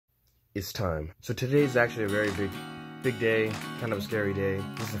it's time. So today is actually a very big day, kind of a scary day.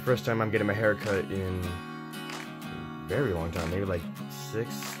 This is the first time I'm getting my hair cut in a very long time, maybe like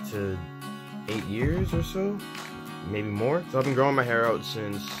 6 to 8 years or so, maybe more. So I've been growing my hair out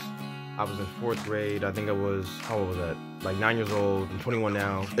since I was in 4th grade. I think I was, how old was that? Like 9 years old. I'm 21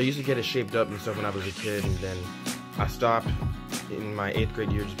 now. I used to get it shaped up and stuff when I was a kid, and then I stopped in my 8th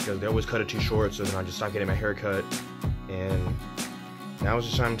grade year just because they always cut it too short, so then I just stopped getting my hair cut, and now it's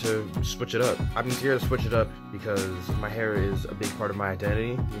just time to switch it up. I've been scared to switch it up because my hair is a big part of my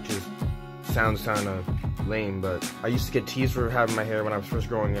identity, which sounds kind of lame, but I used to get teased for having my hair when I was first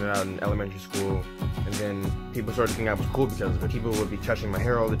growing it out in elementary school, and then people started thinking I was cool because of it. People would be touching my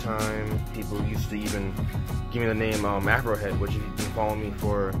hair all the time. People used to even give me the name Afro Head, which if you've been following me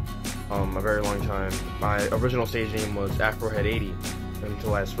for a very long time. My original stage name was Afro Head 80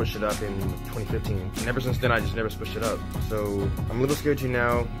 until I switched it up in 2015. And ever since then, I just never switched it up. So I'm a little scared to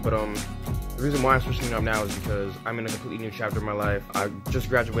now, but the reason why I'm switching it up now is because I'm in a completely new chapter of my life. I just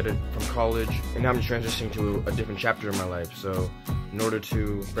graduated from college, and now I'm just transitioning to a different chapter of my life. So in order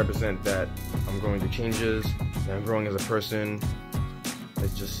to represent that I'm going through changes, and I'm growing as a person,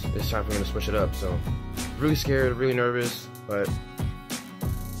 it's time for me to switch it up. So really scared, really nervous, but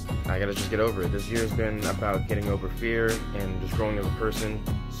I gotta just get over it. This year's been about getting over fear and just growing as a person.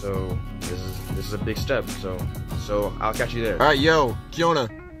 So this is a big step. So I'll catch you there. All right, yo, Kiona,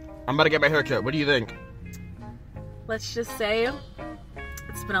 I'm about to get my hair cut. What do you think? Let's just say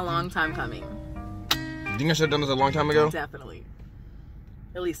it's been a long time coming. You think I should have done this a long time ago? Definitely.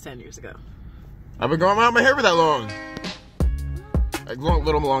 At least 10 years ago. I've been growing out my hair for that long. A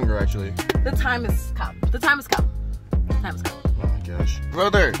little longer, actually. The time has come. The time has come. The time has come. Oh my gosh.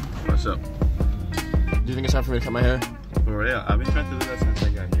 Brother! What's up? Do you think it's time for me to cut my hair? For real, I've been trying to do that since I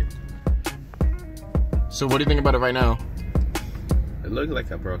got here. So what do you think about it right now? It looks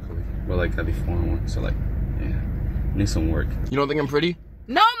like a broccoli, but like a deformed one, so like, yeah, needs some work. You don't think I'm pretty?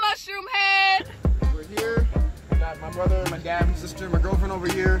 No, mushroom head! We're here. Got my brother, my dad, my sister, my girlfriend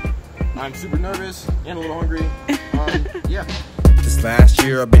over here. I'm super nervous and a little hungry. Yeah. This last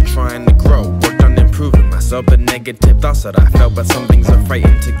year I've been trying to grow, worked on improving myself. The negative thoughts that I felt, but some things are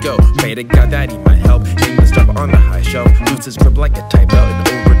frightened to go. Pray to God that he might help hang this stuff on the high shelf. Lose his grip like a tight belt, and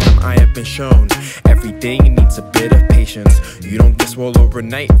over time I have been shown everything needs a bit of patience. You don't get swole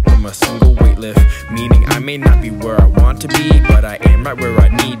overnight from a single weight lift. Meaning I may not be where I want to be, but I am right where I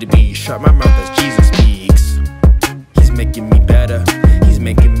need to be. Shut my mouth as Jesus speaks. He's making me better. He's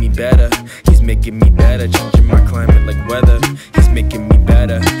making me better. He's making me better. Changing my climate like weather. He's making me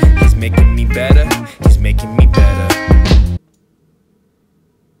better. He's making me better. He's making me better.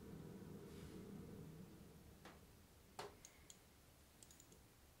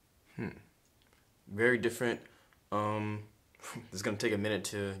 Very different. It's gonna take a minute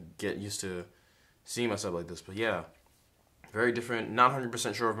to get used to seeing myself like this, but yeah, very different. Not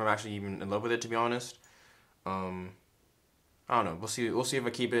 100% sure if I'm actually even in love with it, to be honest. I don't know. We'll see. We'll see if I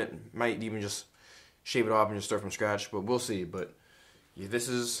keep it. Might even just shave it off and just start from scratch, but we'll see. But yeah, this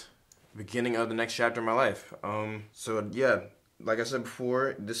is the beginning of the next chapter of my life. So yeah, like I said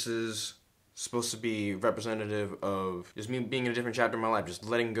before, this is supposed to be representative of just me being in a different chapter of my life, just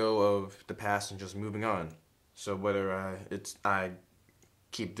letting go of the past and just moving on. So whether I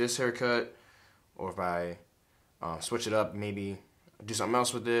keep this haircut, or if I switch it up, maybe do something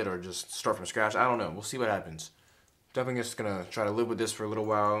else with it, or just start from scratch, I don't know. We'll see what happens. Definitely just gonna try to live with this for a little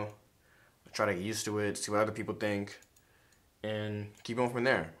while, try to get used to it, see what other people think, and keep going from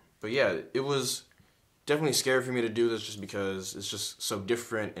there. But yeah, it was definitely scary for me to do this just because it's just so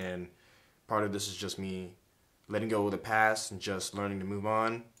different, and part of this is just me letting go of the past and just learning to move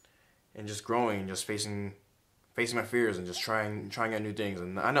on and just growing and just facing my fears and just trying out new things.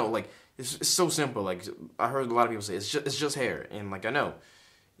 And I know, like, it's so simple. Like, I heard a lot of people say it's just hair, and like, I know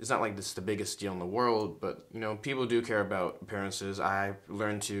it's not like this is the biggest deal in the world, but you know, people do care about appearances. I've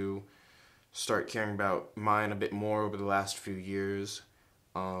learned to start caring about mine a bit more over the last few years,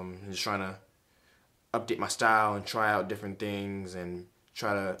 and just trying to update my style and try out different things and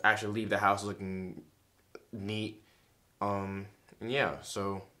try to actually leave the house looking neat. And yeah,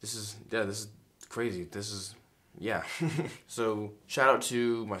 so this is crazy. Yeah. So shout out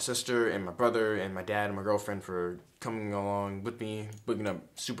to my sister and my brother and my dad and my girlfriend for coming along with me, waking up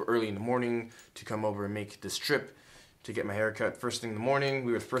super early in the morning to come over and make this trip to get my hair cut first thing in the morning.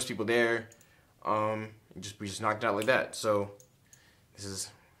 We were the first people there. We just knocked it out like that. So this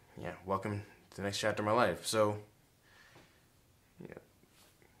is, yeah, welcome to the next chapter of my life. So yeah,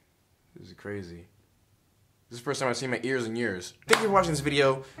 this is crazy. This is the first time I've seen my ears in years. Thank you for watching this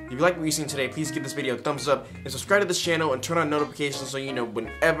video. If you like what you've seen today, please give this video a thumbs up and subscribe to this channel and turn on notifications so you know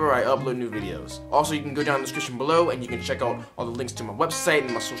whenever I upload new videos. Also, you can go down in the description below and you can check out all the links to my website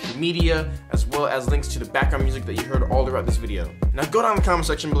and my social media, as well as links to the background music that you heard all throughout this video. Now go down in the comment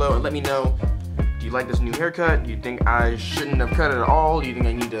section below and let me know, do you like this new haircut? Do you think I shouldn't have cut it at all? Do you think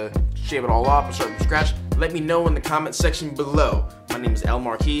I need to shave it all off and start from scratch? Let me know in the comment section below. My name is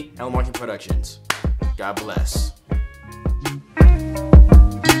Marquee, Marquee Productions. God bless.